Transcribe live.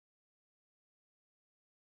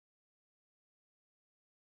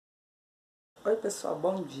Oi pessoal,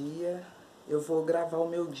 bom dia. Eu vou gravar o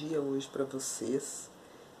meu dia hoje pra vocês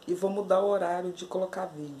e vou mudar o horário de colocar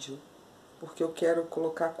vídeo, porque eu quero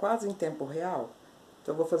colocar quase em tempo real.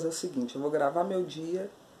 Então eu vou fazer o seguinte, eu vou gravar meu dia,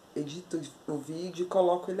 edito o vídeo e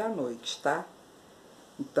coloco ele à noite, tá?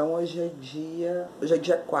 Então hoje é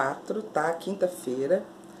dia 4, tá? Quinta-feira.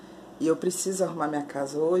 E eu preciso arrumar minha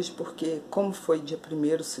casa hoje, porque como foi dia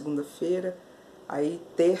 1º, segunda-feira, aí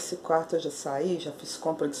terça e quarta eu já saí, já fiz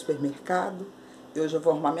compra de supermercado, e hoje eu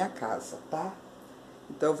vou arrumar minha casa, tá?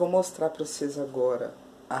 Então eu vou mostrar pra vocês agora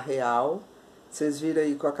a real. Vocês viram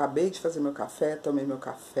aí que eu acabei de fazer meu café, tomei meu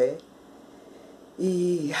café.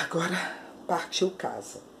 E agora partiu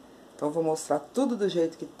casa. Então eu vou mostrar tudo do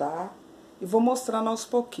jeito que tá. E vou mostrando aos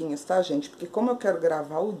pouquinhos, tá, gente? Porque como eu quero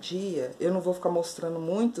gravar o dia, eu não vou ficar mostrando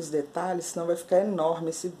muitos detalhes, senão vai ficar enorme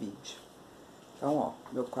esse vídeo. Então, ó,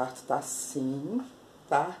 meu quarto tá assim,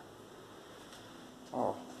 tá?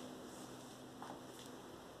 Ó.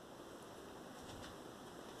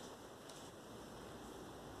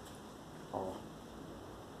 Ó.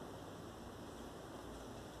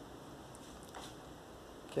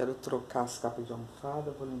 Quero trocar as capas de almofada,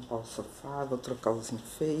 vou limpar o sofá, vou trocar os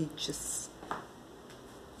enfeites.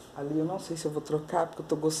 Ali eu não sei se eu vou trocar, porque eu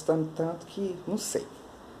tô gostando tanto que não sei.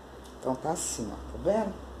 Então tá assim, ó, tá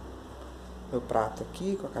vendo? Meu prato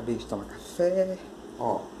aqui, que eu acabei de tomar café,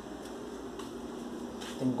 ó.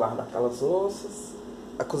 Tem que guardar aquelas louças.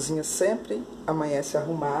 A cozinha sempre amanhece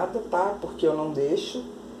arrumada, tá? Porque eu não deixo.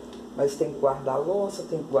 Mas tem que guardar a louça,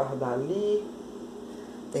 tem que guardar ali.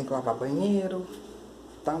 Tem que lavar banheiro.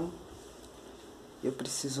 Então, eu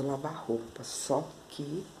preciso lavar roupa. Só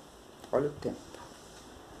que, olha o tempo.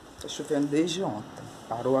 Tá chovendo desde ontem.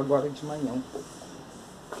 Parou agora de manhã um pouco.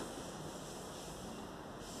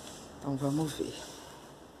 Então, vamos ver.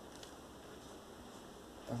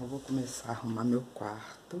 Então, eu vou começar a arrumar meu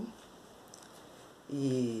quarto.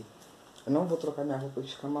 E eu não vou trocar minha roupa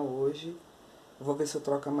de cama hoje. Eu vou ver se eu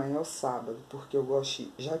troco amanhã ou sábado, porque eu gosto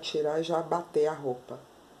de já tirar e já bater a roupa.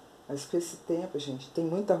 Mas com esse tempo, gente, tem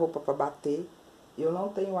muita roupa pra bater e eu não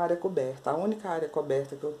tenho área coberta. A única área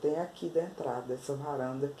coberta que eu tenho é aqui da entrada, essa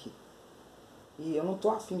varanda aqui. E eu não tô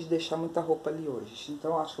afim de deixar muita roupa ali hoje,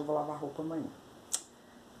 então eu acho que eu vou lavar roupa amanhã.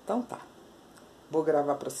 Então tá. Vou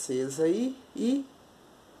gravar pra vocês aí e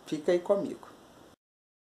fica aí comigo.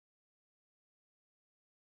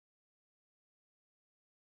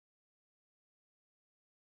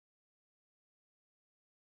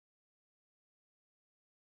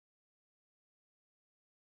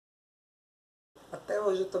 Até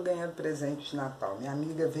hoje eu tô ganhando presente de Natal. Minha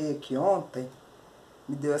amiga veio aqui ontem,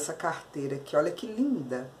 me deu essa carteira aqui. Olha que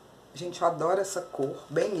linda. Gente, eu adoro essa cor,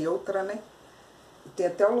 bem neutra, né? E tem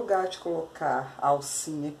até o lugar de colocar a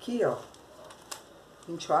alcinha aqui, ó.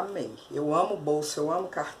 Gente, eu amei. Eu amo bolsa, eu amo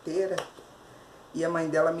carteira. E a mãe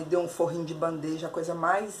dela me deu um forrinho de bandeja, a coisa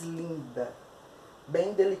mais linda.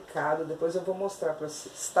 Bem delicado. Depois eu vou mostrar pra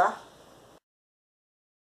vocês, tá?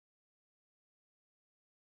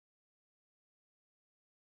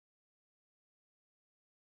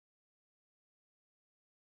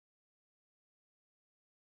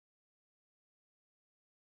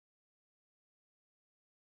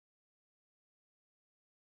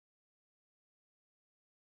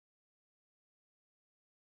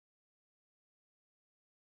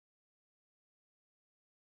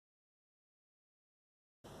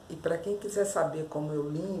 E pra quem quiser saber como eu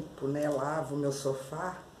limpo, né, lavo meu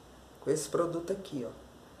sofá, com esse produto aqui, ó.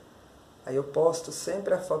 Aí eu posto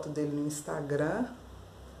sempre a foto dele no Instagram.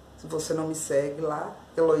 Se você não me segue lá,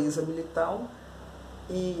 Heloísa Militão.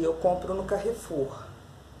 E eu compro no Carrefour.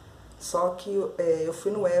 Só que eu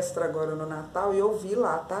fui no Extra agora no Natal e eu vi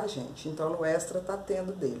lá, tá, gente? Então no Extra tá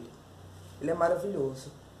tendo dele. Ele é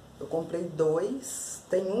maravilhoso. Eu comprei 2,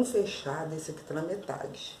 tem um fechado, esse aqui tá na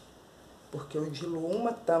metade. Porque eu diluo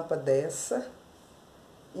uma tampa dessa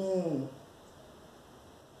em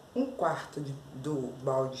 1/4 do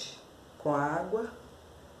balde com água.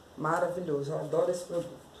 Maravilhoso, eu adoro esse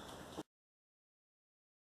produto.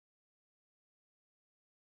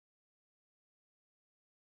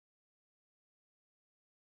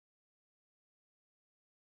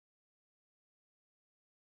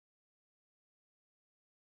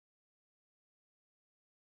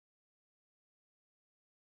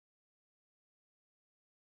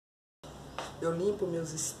 Eu limpo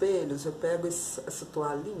meus espelhos, eu pego essa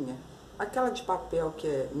toalhinha, aquela de papel que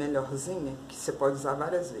é melhorzinha, que você pode usar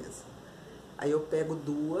várias vezes. Aí eu pego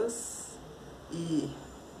 2 e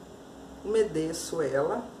umedeço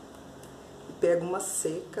ela e pego uma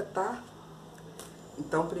seca, tá?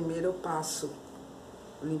 Então primeiro eu passo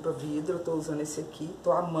limpa-vidro, eu tô usando esse aqui,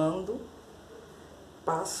 tô amando.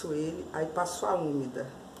 passo ele, aí passo a úmida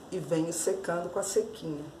e venho secando com a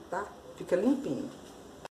sequinha, tá? Fica limpinho.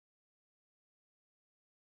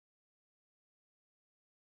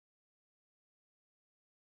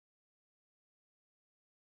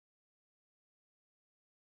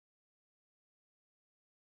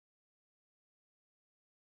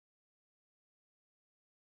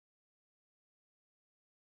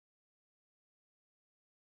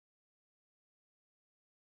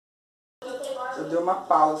 Eu dei uma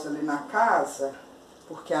pausa ali na casa,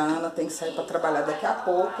 porque a Ana tem que sair para trabalhar daqui a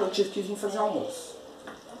pouco, eu tive que vir fazer almoço.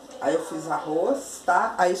 Aí eu fiz arroz,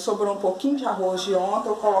 tá? Aí sobrou um pouquinho de arroz de ontem,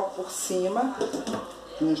 eu coloco por cima,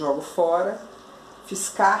 não jogo fora. Fiz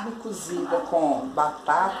carne cozida com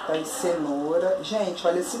batata e cenoura. Gente,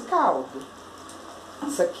 olha esse caldo.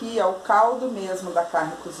 Isso aqui é o caldo mesmo da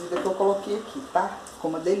carne cozida que eu coloquei aqui, tá? Ficou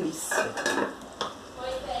uma delícia.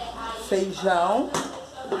 Feijão.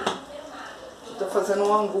 Tô fazendo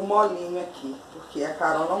um angu molinho aqui, porque a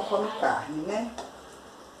Carol não come carne, né?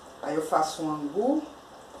 Aí eu faço um angu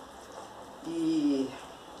e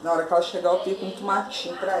na hora que ela chegar eu pico um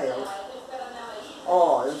tomatinho pra ela.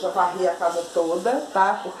 Ó, eu já varri a casa toda,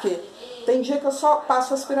 tá? Porque tem dia que eu só passo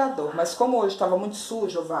o aspirador, mas como hoje tava muito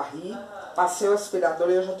sujo, eu varri, passei o aspirador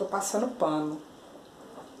e eu já tô passando pano.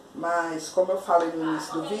 Mas como eu falei no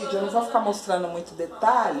início do vídeo, eu não vou ficar mostrando muito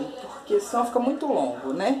detalhe, porque senão fica muito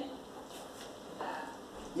longo, né?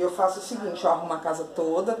 E eu faço o seguinte, eu arrumo a casa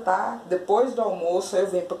toda, tá? Depois do almoço eu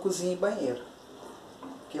venho pra cozinha e banheiro.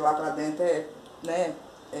 Porque lá pra dentro é, né,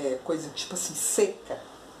 é coisa tipo assim, seca.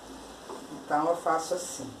 Então eu faço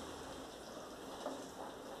assim.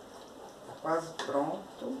 Tá quase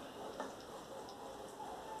pronto.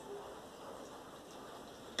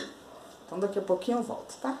 Então daqui a pouquinho eu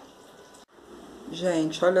volto, tá?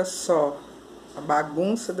 Gente, olha só a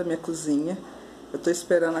bagunça da minha cozinha. Eu tô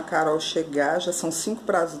esperando a Carol chegar, já são 5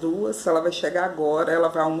 para as 2, ela vai chegar agora, ela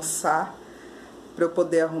vai almoçar, para eu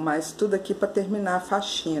poder arrumar isso tudo aqui para terminar a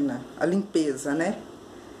faxina, a limpeza, né?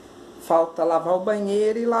 Falta lavar o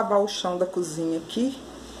banheiro e lavar o chão da cozinha aqui,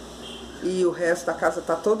 e o resto da casa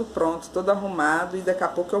tá todo pronto, todo arrumado, e daqui a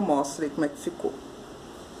pouco eu mostro aí como é que ficou.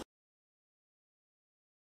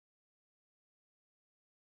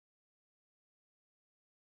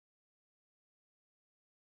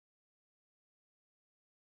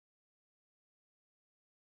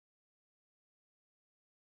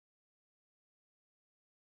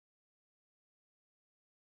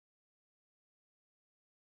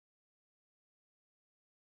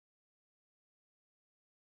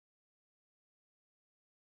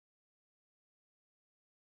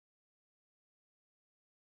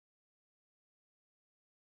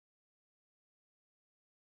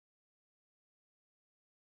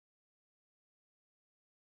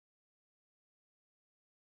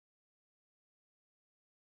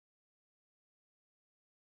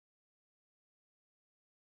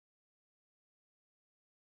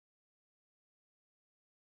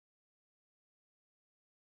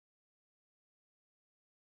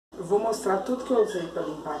 Eu vou mostrar tudo que eu usei para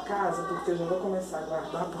limpar a casa, porque eu já vou começar a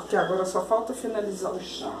guardar, porque agora só falta finalizar o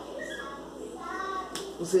chão.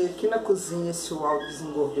 Usei aqui na cozinha esse óleo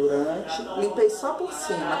desengordurante, limpei só por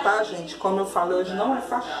cima, tá, gente? Como eu falei, hoje não é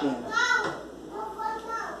faxina.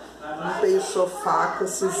 Limpei o sofá com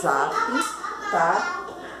esse zap, tá?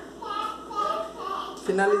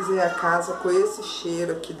 Finalizei a casa com esse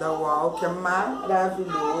cheiro aqui da UAU, que é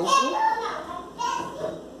maravilhoso.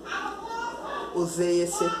 Usei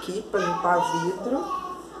esse aqui para limpar vidro.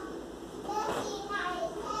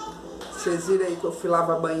 Vocês viram aí que eu fui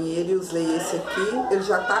lavar banheiro e usei esse aqui. Ele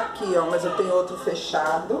já tá aqui, ó, mas eu tenho outro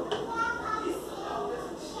fechado.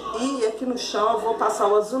 E aqui no chão eu vou passar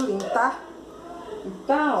o azulinho, tá?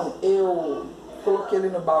 Então, eu coloquei ele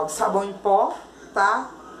no balde sabão em pó,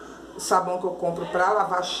 tá? O sabão que eu compro pra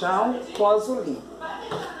lavar chão com azulinho.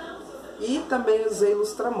 E também usei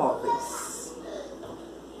lustramóveis.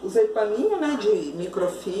 Usei paninho, né, de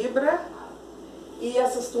microfibra. E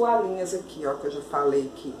essas toalhinhas aqui, ó, que eu já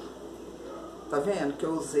falei que... Tá vendo? Que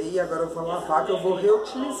eu usei e agora eu vou lavar, que eu vou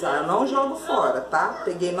reutilizar. Eu não jogo fora, tá?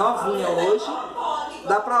 Peguei novinha hoje.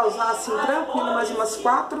 Dá pra usar assim tranquilo, mais umas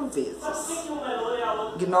 4 vezes.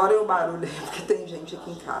 Ignorem o barulho aí, porque tem gente aqui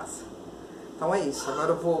em casa. Então é isso.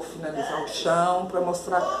 Agora eu vou finalizar o chão pra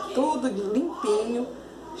mostrar tudo limpinho,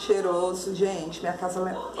 cheiroso. Gente, minha casa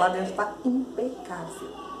lá dentro tá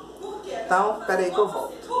impecável. Então, peraí que eu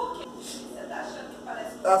volto.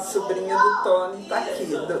 A sobrinha do Tony tá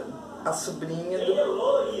aqui. A sobrinha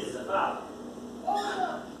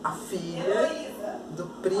a filha do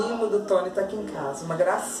primo do Tony tá aqui em casa. Uma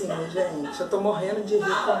gracinha, gente. Eu tô morrendo de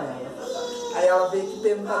rir com ela. Aí ela veio aqui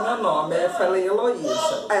perguntar meu nome, aí eu falei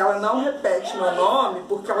Heloísa. Aí ela não repete meu nome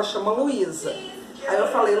porque ela chama Luísa. Aí eu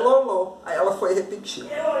falei Lolô, aí ela foi repetir.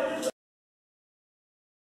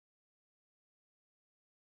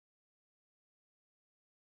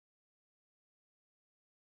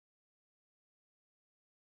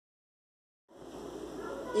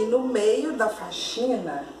 E no meio da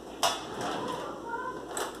faxina,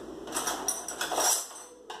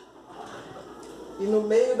 e no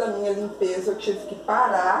meio da minha limpeza eu tive que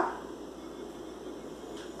parar,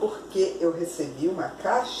 porque eu recebi uma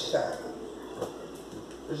caixa.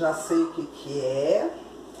 Eu já sei o que é.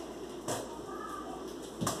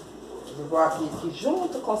 Eu vou abrir aqui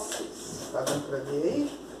junto com vocês. Tá dando pra ver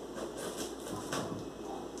aí?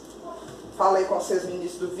 Falei com vocês no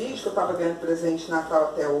início do vídeo que eu tava ganhando presente de Natal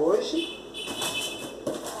até hoje.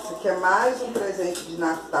 Esse aqui é mais um presente de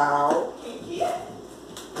Natal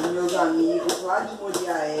dos meus amigos lá de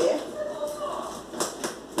Moriaé,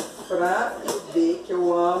 Fran e o B, que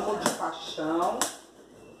eu amo de paixão.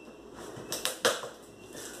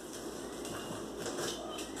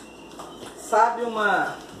 Sabe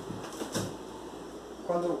umas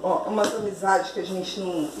amizades que a gente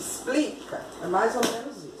não explica? É mais ou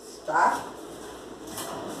menos isso, tá?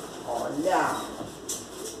 Olha,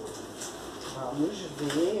 vamos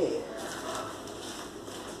ver.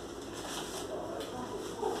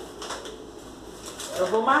 Eu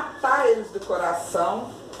vou matar eles do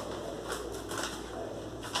coração,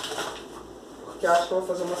 porque eu acho que eu vou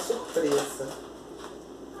fazer uma surpresa.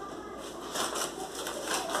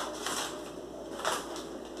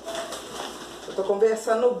 Eu tô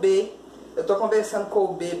conversando o B, eu tô conversando com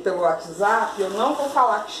o B pelo WhatsApp, eu não vou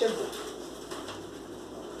falar que chegou.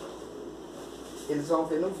 Eles vão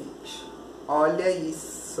ver no vídeo. Olha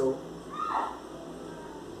isso.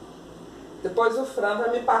 Depois o Fran vai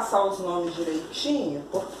me passar os nomes direitinho,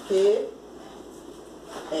 porque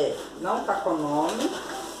não tá com nome.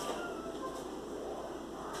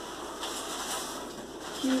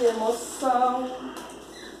 Que emoção.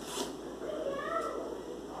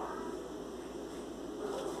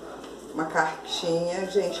 Uma cartinha,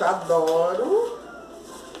 gente, eu adoro.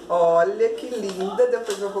 Olha que linda,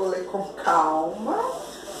 depois eu vou ler com calma.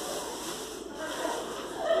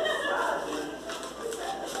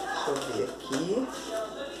 Deixa eu ver aqui.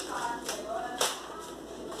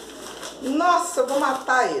 Nossa, eu vou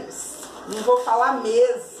matar eles. Não vou falar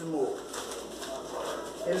mesmo.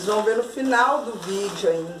 Eles vão ver no final do vídeo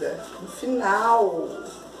ainda. No final.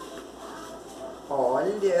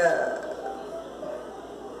 Olha.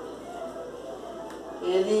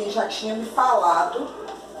 Ele já tinha me falado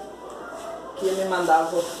que ia me mandar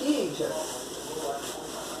as orquídeas.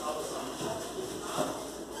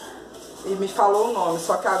 E me falou o nome,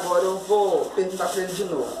 só que agora eu vou perguntar pra ele de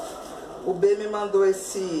novo. O B me mandou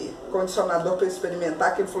esse condicionador pra eu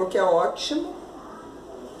experimentar, que ele falou que é ótimo.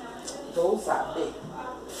 Vou usar, B.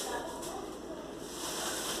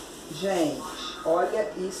 Gente,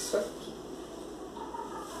 olha isso aqui.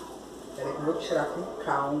 Peraí que eu vou tirar com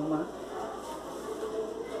calma.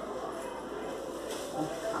 Com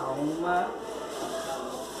calma.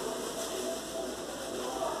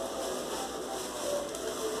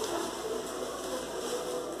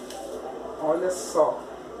 Olha só.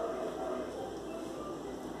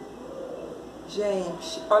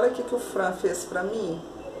 Gente, olha o que o Fran fez pra mim.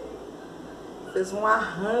 Fez um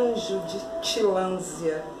arranjo de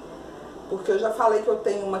tilânsia. Porque eu já falei que eu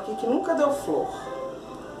tenho uma aqui que nunca deu flor.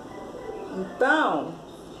 Então,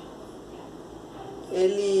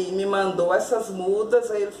 ele me mandou essas mudas,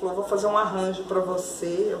 aí ele falou, vou fazer um arranjo pra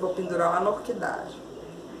você, eu vou pendurar lá na orquidade.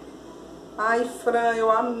 Ai, Fran, eu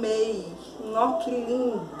amei. Nossa, que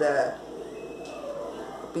linda.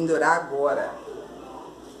 Vou pendurar agora.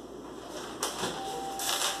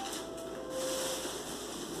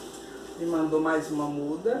 Me mandou mais uma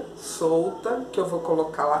muda solta, que eu vou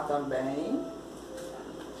colocar lá também.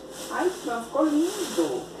 Ai, Fran, ficou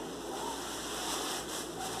lindo.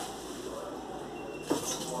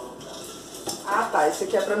 Ah, tá, esse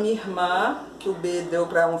aqui é pra minha irmã, que o B deu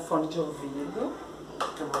pra ela um fone de ouvido,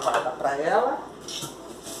 que eu vou guardar pra ela.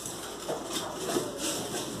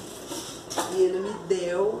 E ele me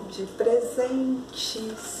deu de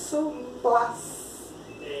presente, suplas.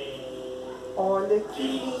 Olha que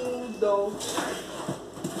lindo.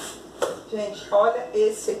 Gente, olha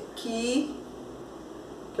esse aqui,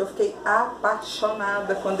 que eu fiquei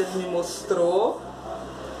apaixonada quando ele me mostrou.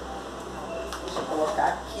 Deixa eu colocar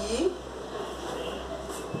aqui.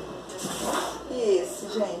 E esse,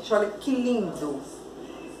 gente, olha que lindo.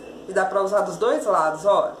 E dá pra usar dos dois lados,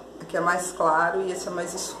 olha. Aqui é mais claro e esse é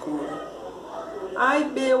mais escuro. Ai,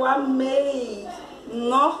 B, eu amei.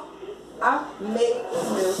 Nó. amei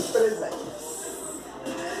os meus presentes.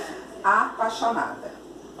 Apaixonada.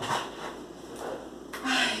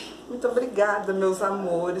 Ai, muito obrigada, meus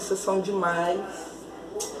amores, vocês são demais.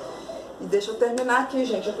 E deixa eu terminar aqui,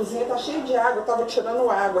 gente. A cozinha tá cheia de água, eu tava tirando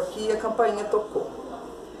água aqui e a campainha tocou.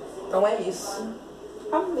 Então é isso.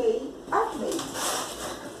 Amei, amei.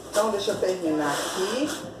 Então deixa eu terminar aqui.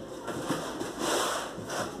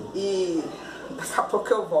 E daqui a pouco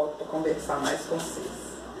eu volto pra conversar mais com vocês.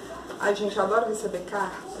 Ai, gente, eu adoro receber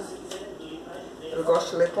cartas. Eu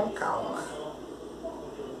gosto de ler com calma.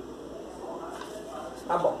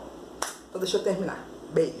 Tá bom. Então deixa eu terminar.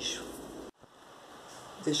 Beijo.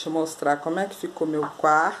 Deixa eu mostrar como é que ficou meu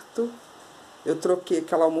quarto. Eu troquei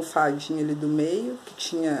aquela almofadinha ali do meio, que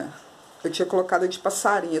eu tinha colocado de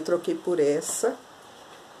passarinho, eu troquei por essa.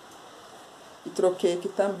 E troquei aqui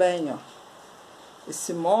também, ó.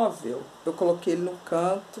 Esse móvel, eu coloquei ele no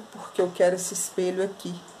canto, porque eu quero esse espelho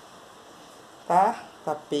aqui. Tá?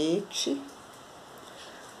 Tapete.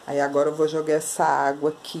 Aí agora eu vou jogar essa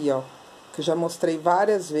água aqui, ó. Que eu já mostrei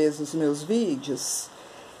várias vezes nos meus vídeos.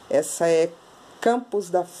 Essa é Campos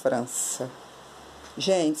da França.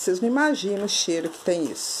 Gente, vocês não imaginam o cheiro que tem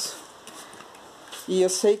isso. E eu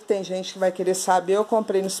sei que tem gente que vai querer saber. Eu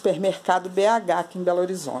comprei no supermercado BH aqui em Belo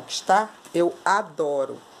Horizonte, tá? Eu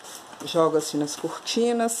adoro. Jogo assim nas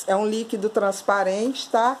cortinas. É um líquido transparente,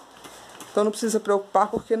 tá? Então não precisa preocupar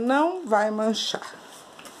porque não vai manchar.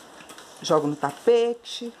 Jogo no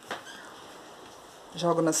tapete.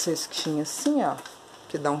 Jogo na cestinha assim, ó.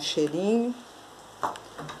 Que dá um cheirinho.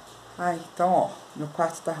 Ah, então, ó, meu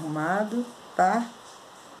quarto tá arrumado, tá?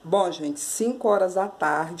 Bom, gente, 5 horas da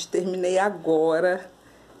tarde, terminei agora.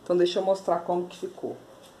 Então, deixa eu mostrar como que ficou.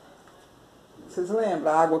 Vocês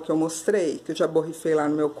lembram a água que eu mostrei? Que eu já borrifei lá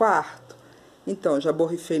no meu quarto? Então, eu já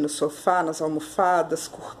borrifei no sofá, nas almofadas,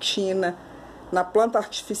 cortina. Na planta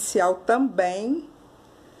artificial também.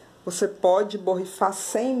 Você pode borrifar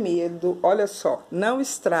sem medo. Olha só, não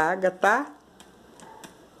estraga, tá?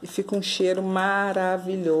 E fica um cheiro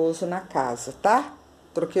maravilhoso na casa, tá?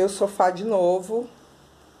 Troquei o sofá de novo,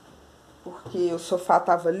 porque o sofá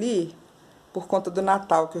tava ali por conta do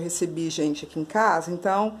Natal que eu recebi gente aqui em casa.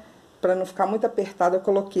 Então, pra não ficar muito apertado, eu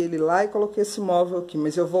coloquei ele lá e coloquei esse móvel aqui.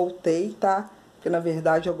 Mas eu voltei, tá? Porque na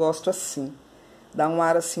verdade eu gosto assim. Dá um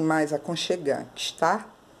ar assim mais aconchegante, tá?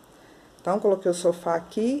 Então, coloquei o sofá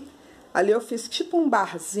aqui. Ali eu fiz tipo um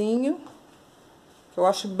barzinho, que eu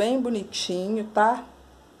acho bem bonitinho, tá?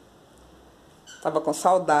 Tava com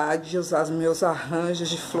saudade de usar os meus arranjos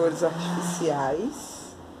de flores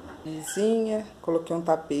artificiais. Vizinha, coloquei um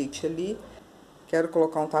tapete ali. Quero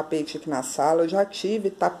colocar um tapete aqui na sala. Eu já tive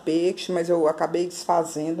tapete, mas eu acabei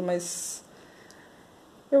desfazendo, mas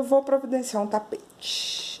eu vou providenciar um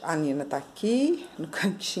tapete. A Nina tá aqui, no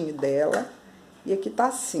cantinho dela. E aqui tá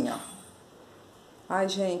assim, ó. Ai,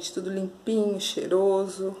 gente, tudo limpinho,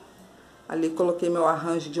 cheiroso. Ali coloquei meu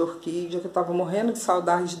arranjo de orquídea, que eu tava morrendo de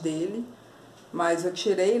saudade dele. Mas eu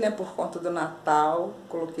tirei, né, por conta do Natal.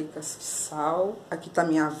 Coloquei castiçal. Aqui tá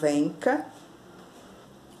minha venca.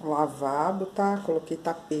 O lavabo, tá? Coloquei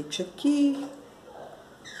tapete aqui.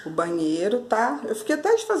 O banheiro, tá? Eu fiquei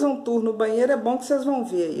até de fazer um tour no banheiro. É bom que vocês vão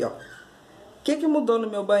ver aí, ó. O que mudou no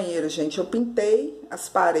meu banheiro, gente? Eu pintei as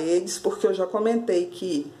paredes, porque eu já comentei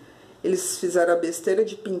que eles fizeram a besteira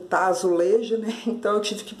de pintar azulejo, né? Então eu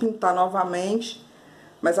tive que pintar novamente.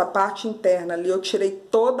 Mas a parte interna ali eu tirei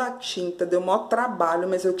toda a tinta, deu maior trabalho,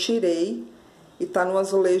 mas eu tirei e tá no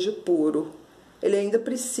azulejo puro. Ele ainda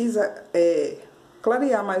precisa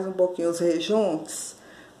clarear mais um pouquinho os rejuntos,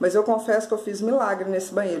 mas eu confesso que eu fiz milagre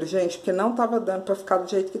nesse banheiro, gente, porque não tava dando pra ficar do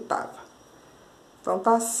jeito que tava. Então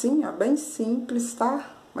tá assim, ó, bem simples, tá?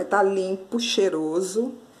 Mas tá limpo,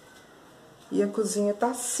 cheiroso. E a cozinha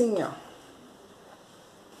tá assim, ó.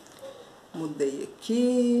 Mudei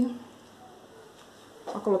aqui.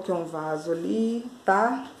 Eu coloquei um vaso ali,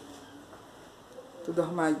 tá? Tudo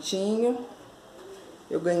arrumadinho.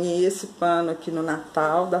 Eu ganhei esse pano aqui no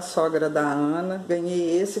Natal, da sogra da Ana.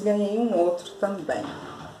 Ganhei esse e ganhei um outro também.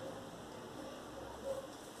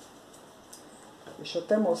 Deixa eu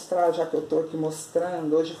até mostrar, já que eu tô aqui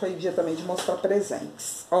mostrando. Hoje foi dia também de mostrar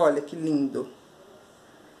presentes. Olha que lindo.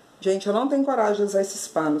 Gente, eu não tenho coragem de usar esses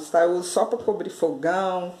panos, tá? Eu uso só pra cobrir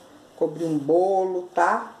fogão, cobrir um bolo,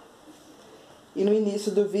 tá? E no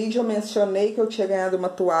início do vídeo eu mencionei que eu tinha ganhado uma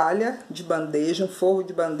toalha de bandeja, um forro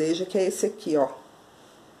de bandeja, que é esse aqui, ó.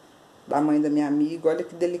 Da mãe da minha amiga. Olha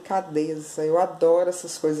que delicadeza. Eu adoro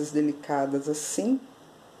essas coisas delicadas assim.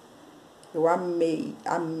 Eu amei,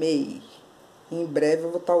 amei. Em breve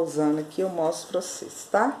eu vou estar usando aqui, eu mostro pra vocês,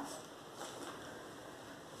 tá?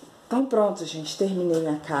 Então pronto, gente, terminei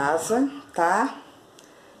minha casa, tá?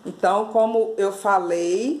 Então, como eu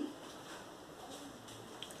falei,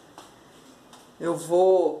 eu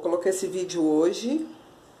vou colocar esse vídeo hoje,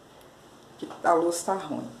 que a luz tá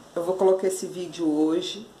ruim. Eu vou colocar esse vídeo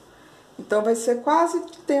hoje, então vai ser quase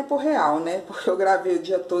tempo real, né? Porque eu gravei o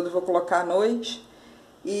dia todo e vou colocar à noite.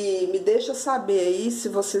 E me deixa saber aí, se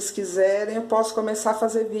vocês quiserem, eu posso começar a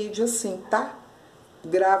fazer vídeo assim, tá?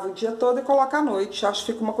 Gravo o dia todo e coloco à noite. Acho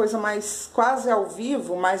que fica uma coisa mais, quase ao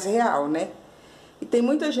vivo, mais real, né? E tem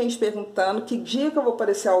muita gente perguntando que dia que eu vou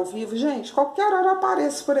aparecer ao vivo. Gente, qualquer hora eu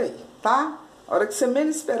apareço por aí, tá? A hora que você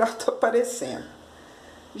menos esperar, eu tô aparecendo.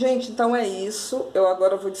 Gente, então é isso. Eu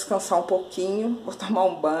agora vou descansar um pouquinho, vou tomar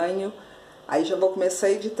um banho. Aí já vou começar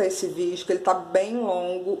a editar esse vídeo, que ele tá bem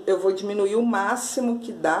longo. Eu vou diminuir o máximo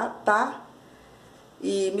que dá, tá?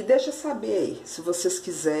 E me deixa saber aí, se vocês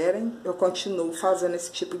quiserem, eu continuo fazendo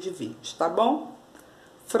esse tipo de vídeo, tá bom?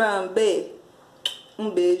 Fran, B, um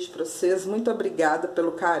beijo pra vocês. Muito obrigada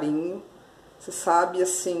pelo carinho. Você sabe,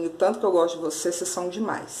 assim, o tanto que eu gosto de vocês, vocês são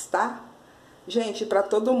demais, tá? Gente, pra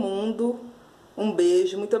todo mundo, um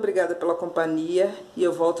beijo, muito obrigada pela companhia e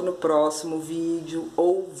eu volto no próximo vídeo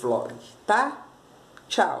ou vlog, tá?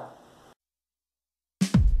 Tchau!